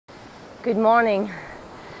Good morning.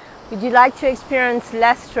 Would you like to experience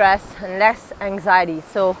less stress and less anxiety?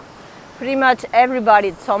 So pretty much everybody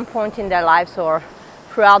at some point in their lives or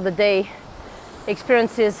throughout the day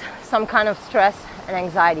experiences some kind of stress and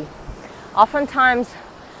anxiety. Oftentimes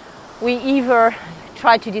we either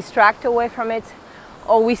try to distract away from it,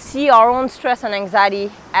 or we see our own stress and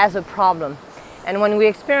anxiety as a problem. And when we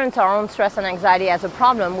experience our own stress and anxiety as a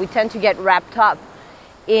problem, we tend to get wrapped up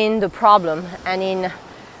in the problem and in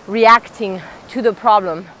reacting to the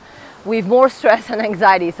problem with more stress and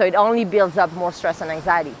anxiety. So it only builds up more stress and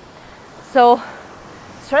anxiety. So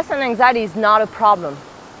stress and anxiety is not a problem.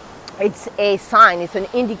 It's a sign, it's an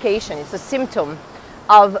indication, it's a symptom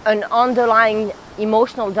of an underlying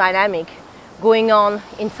emotional dynamic going on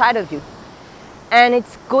inside of you. And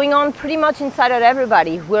it's going on pretty much inside of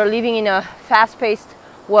everybody. We're living in a fast-paced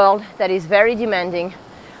world that is very demanding,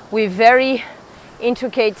 with very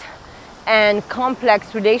intricate and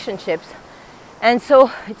complex relationships. And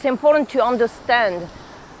so it's important to understand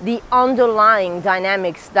the underlying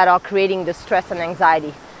dynamics that are creating the stress and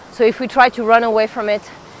anxiety. So if we try to run away from it,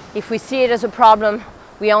 if we see it as a problem,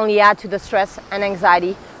 we only add to the stress and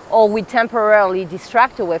anxiety, or we temporarily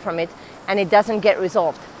distract away from it and it doesn't get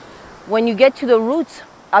resolved. When you get to the root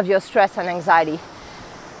of your stress and anxiety,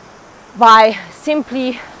 by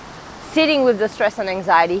simply sitting with the stress and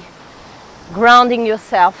anxiety, grounding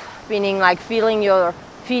yourself, meaning like feeling your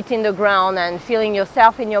feet in the ground and feeling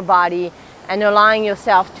yourself in your body and allowing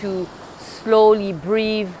yourself to slowly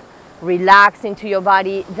breathe, relax into your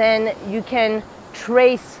body, then you can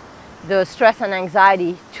trace the stress and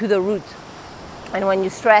anxiety to the root. And when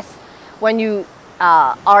you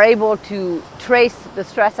are able to trace the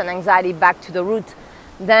stress and anxiety back to the root,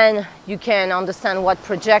 then you can understand what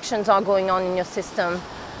projections are going on in your system,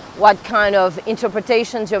 what kind of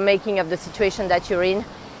interpretations you're making of the situation that you're in.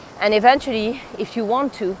 And eventually, if you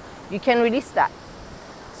want to, you can release that.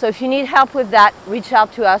 So if you need help with that, reach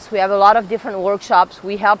out to us. We have a lot of different workshops.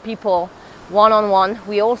 We help people one-on-one.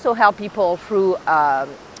 We also help people through a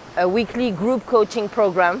weekly group coaching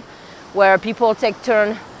program where people take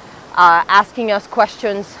turn asking us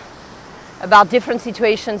questions about different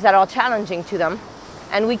situations that are challenging to them.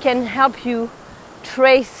 And we can help you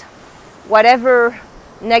trace whatever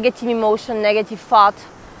negative emotion, negative thought,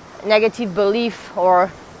 negative belief,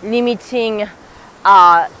 or limiting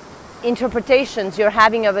interpretations you're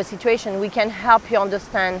having of a situation. We can help you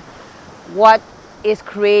understand what is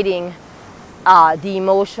creating the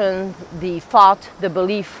emotion, the thought, the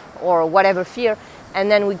belief, or whatever fear, and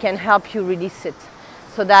then we can help you release it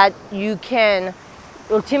so that you can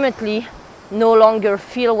ultimately no longer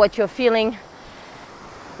feel what you're feeling,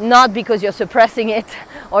 not because you're suppressing it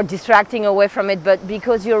or distracting away from it, but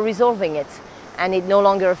because you're resolving it and it no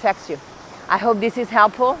longer affects you. I hope this is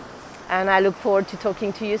helpful, and I look forward to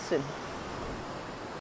talking to you soon.